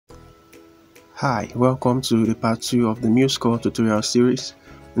Hi, welcome to the part 2 of the MuseScore tutorial series,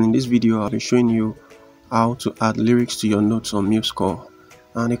 and in this video I'll be showing you how to add lyrics to your notes on MuseScore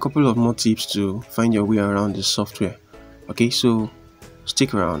and a couple of more tips to find your way around the software. Okay, so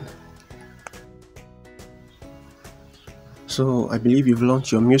stick around. So I believe you've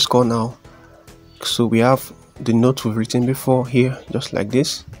launched your MuseScore now. So we have the note we've written before here, just like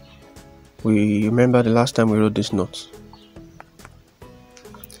this. We remember the last time we wrote this note.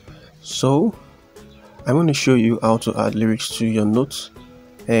 So I'm going to show you how to add lyrics to your notes,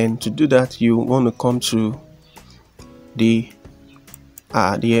 and to do that you want to come to the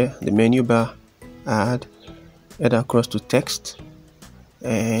add here, the menu bar, add, head across to text,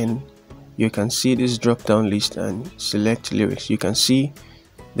 and you can see this drop down list and select lyrics. You can see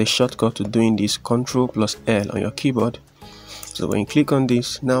the shortcut to doing this, Ctrl+L on your keyboard. So when you click on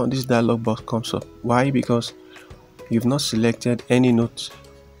this, now this dialog box comes up. Why? Because you've not selected any notes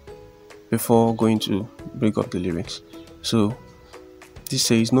before going to bring up the lyrics. So this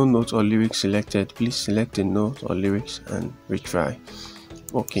says no note or lyrics selected. Please select a note or lyrics and retry.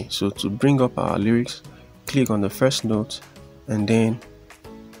 Okay, so to bring up our lyrics, click on the first note and then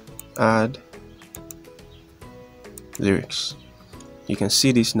add lyrics. You can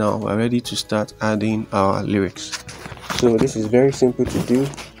see this now. We're ready to start adding our lyrics. So this is very simple to do,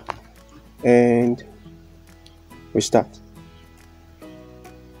 and we start.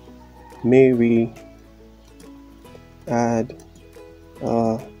 May we add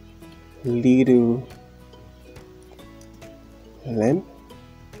a little lamb,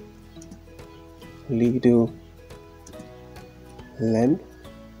 little lamb,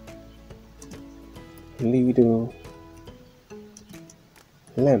 little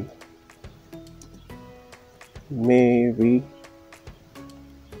lamb. Mary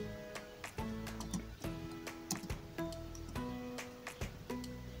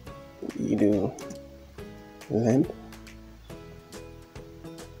little lamb,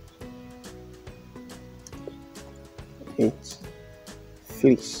 its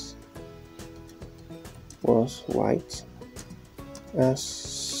fleece was white as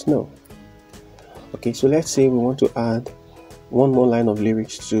snow. Okay, so let's say we want to add one more line of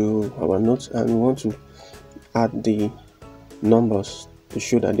lyrics to our notes, and we want to add the numbers to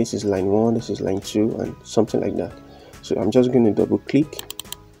show that this is line 1, this is line 2, and something like that. So I'm just going to double click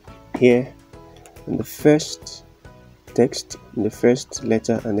here in the first text, in the first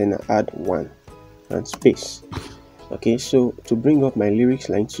letter, and then I add 1 and space. Okay, so to bring up my lyrics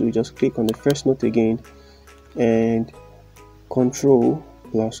line 2, just click on the first note again and Ctrl+L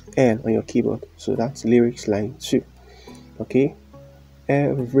on your keyboard. So that's lyrics line 2. Okay,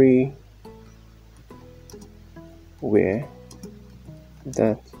 everywhere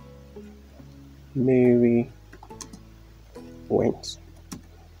that Mary went,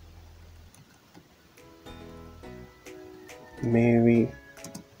 Mary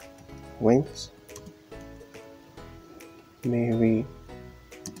went, Mary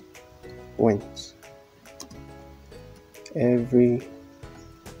went. Everywhere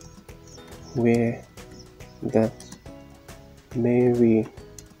that Mary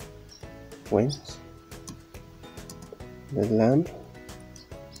went, the lamb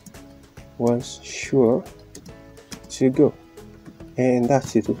was sure to go. And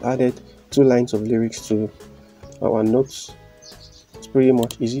that's it. We've added 2 lines of lyrics to our notes. It's pretty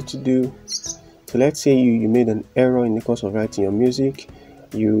much easy to do. So let's say you made an error in the course of writing your music,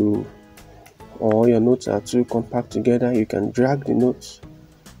 or your notes are too compact together. You can drag the notes,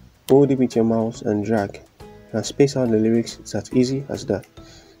 hold it with your mouse and drag, and space out the lyrics. It's as easy as that.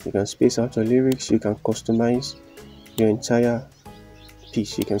 You can space out your lyrics. You can customize your entire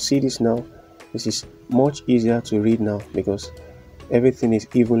piece. You can see this now. This is much easier to read now because everything is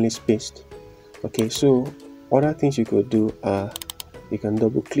evenly spaced. Okay, so other things you could do are you can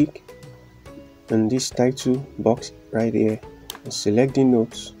double click on this title box right here and select the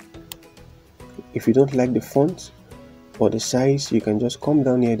notes. If you don't like the font or the size, you can just come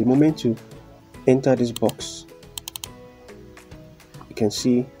down here. The moment you enter this box, you can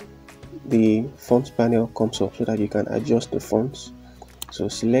see the font panel comes up so that you can adjust the fonts. So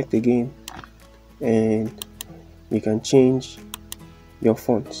select again and you can change your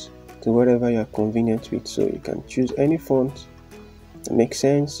fonts to whatever you are convenient with. So you can choose any font that makes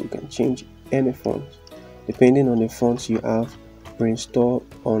sense. You can change any font depending on the fonts you have pre-installed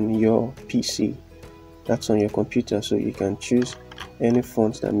on your PC, that's on your computer. So you can choose any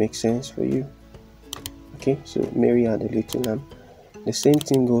font that makes sense for you. Okay, so Mary had a little lamb. The same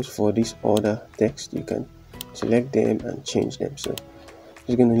thing goes for this other text. You can select them and change them. So I'm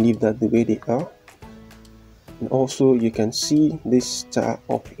just going to leave that the way they are. And also you can see this star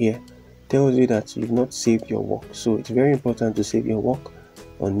up here tells you that you've not saved your work. So it's very important to save your work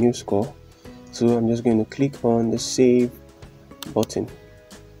on MuseScore. So I'm just going to click on the save button.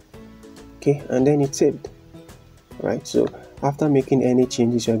 Okay, and then it's saved. Right, so after making any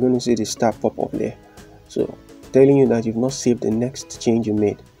changes, you're going to see the star pop up there, so telling you that you've not saved the next change you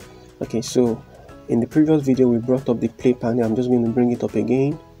made. Okay, so in the previous video we brought up the play panel. I'm just going to bring it up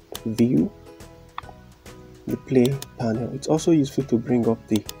again. View, the play panel. It's also useful to bring up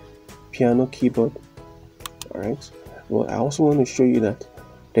the piano keyboard. All right, well, I also want to show you that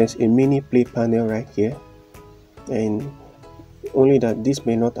there's a mini play panel right here, and only that this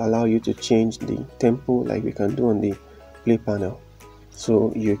may not allow you to change the tempo like we can do on the play panel.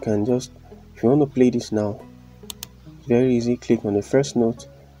 So you can just, if you want to play this now, it's very easy. Click on the first note,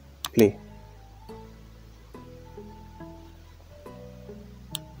 play.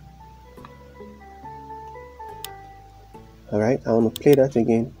 Alright, I want to play that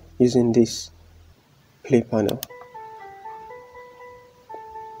again using this play panel.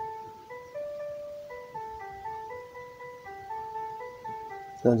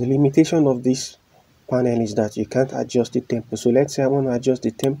 Now the limitation of this panel is that you can't adjust the tempo. So let's say I want to adjust the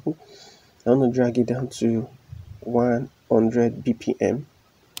tempo. I want to drag it down to 100 BPM.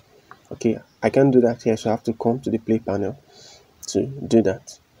 Okay, I can't do that here, so I have to come to the play panel to do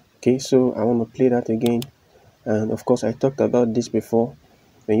that. Okay, so I want to play that again. And of course, I talked about this before.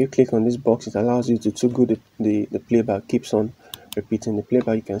 When you click on this box, it allows you to toggle the playback. Keeps on repeating the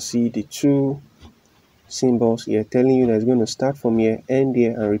playback. You can see the two symbols here telling you that it's going to start from here, end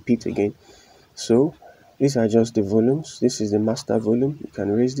here, and repeat again. So these are just the volumes. This is the master volume. You can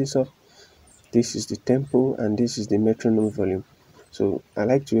raise this up. This is the tempo, and this is the metronome volume. So I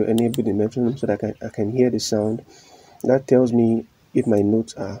like to enable the metronome so that I can hear the sound. That tells me if my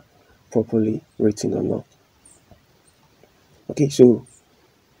notes are properly written or not. Okay, so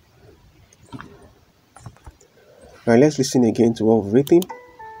now let's listen again to what we've written.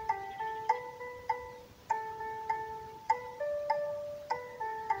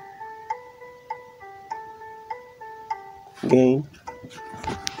 Again.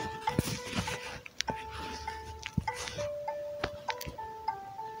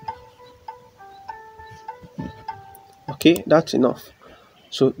 Okay, that's enough.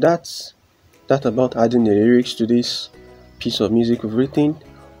 So that's about adding the lyrics to this piece of music we've written.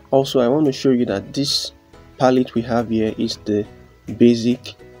 Also, I want to show you that this palette we have here is the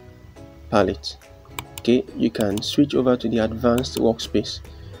basic palette. Okay, you can switch over to the advanced workspace.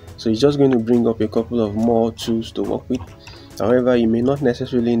 So it's just going to bring up a couple of more tools to work with. However, you may not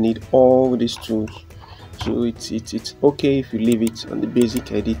necessarily need all these tools, so it's okay if you leave it on the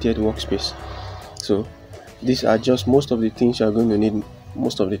basic edited workspace. So these are just most of the things you are going to need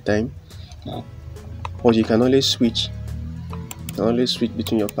most of the time, but you can always switch. You can always switch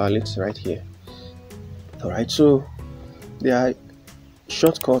between your palettes right here. Alright, so there are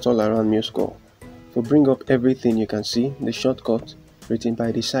shortcuts all around MuseScore. To bring up everything, you can see the shortcut written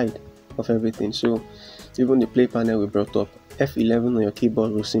by the side of everything. So even the play panel we brought up, F11 on your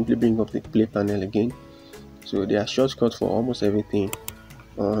keyboard will simply bring up the play panel again. So there are shortcuts for almost everything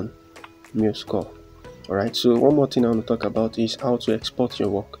on MuseScore. Alright, so one more thing I want to talk about is how to export your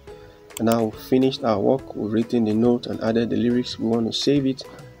work. And now we've finished our work, we've written the note and added the lyrics. We want to save it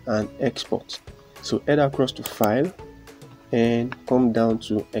and export. So head across to File and come down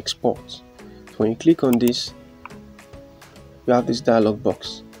to Export. So when you click on this, you have this dialog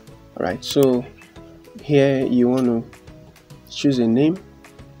box. Alright, so here you want to choose a name.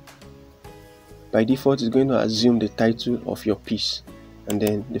 By default, it's going to assume the title of your piece, and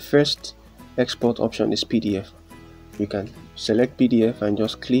then the first export option is PDF. You can select PDF and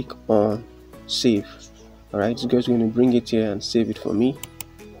just click on Save. Alright, it's just going to bring it here and save it for me.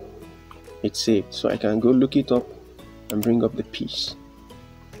 It's saved, so I can go look it up and bring up the piece.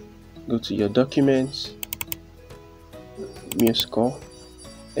 Go to your documents, MuseScore,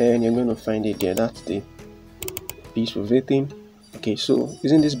 and you're going to find it there. That's the piece we've written. Okay, so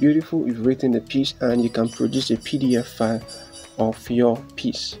isn't this beautiful? You've written the piece and you can produce a PDF file of your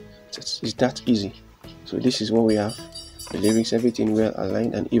piece. It's that easy. So this is what we have: the lyrics, everything well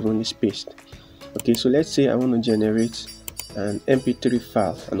aligned and evenly spaced. Okay, so let's say I want to generate an MP3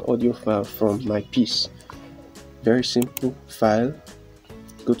 file, an audio file from my piece. Very simple. File,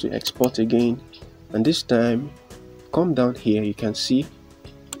 go to Export again, and this time come down here. You can see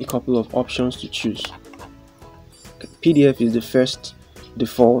a couple of options to choose. PDF is the first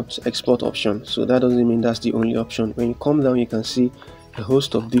default export option, so that doesn't mean that's the only option. When you come down, you can see a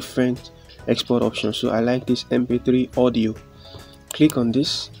host of different export options. So I like this MP3 audio. Click on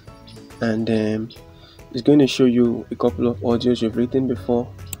this, and it's going to show you a couple of audios you've written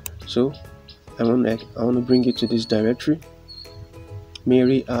before. So I want to bring it to this directory,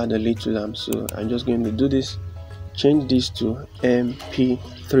 Mary had a little lamb. So I'm just going to do this, change this to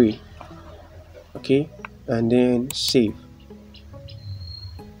mp3, okay, and then save.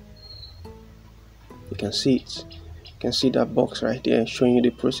 You can see it. You can see that box right there showing you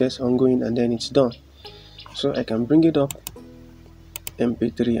the process ongoing, and then it's done. So I can bring it up,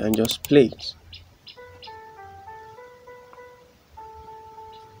 mp3, and just play it.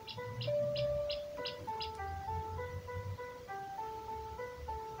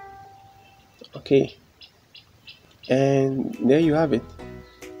 Okay, and there you have it.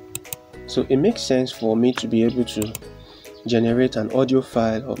 So it makes sense for me to be able to generate an audio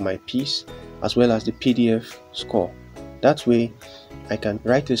file of my piece as well as the PDF score. That way I can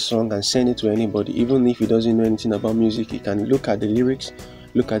write a song and send it to anybody. Even if he doesn't know anything about music, he can look at the lyrics,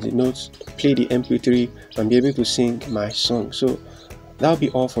 look at the notes, play the mp3, and be able to sing my song. So that'll be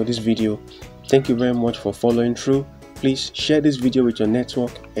all for this video. Thank you very much for following through. Please share this video with your network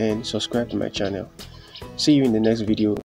and subscribe to my channel. See you in the next video.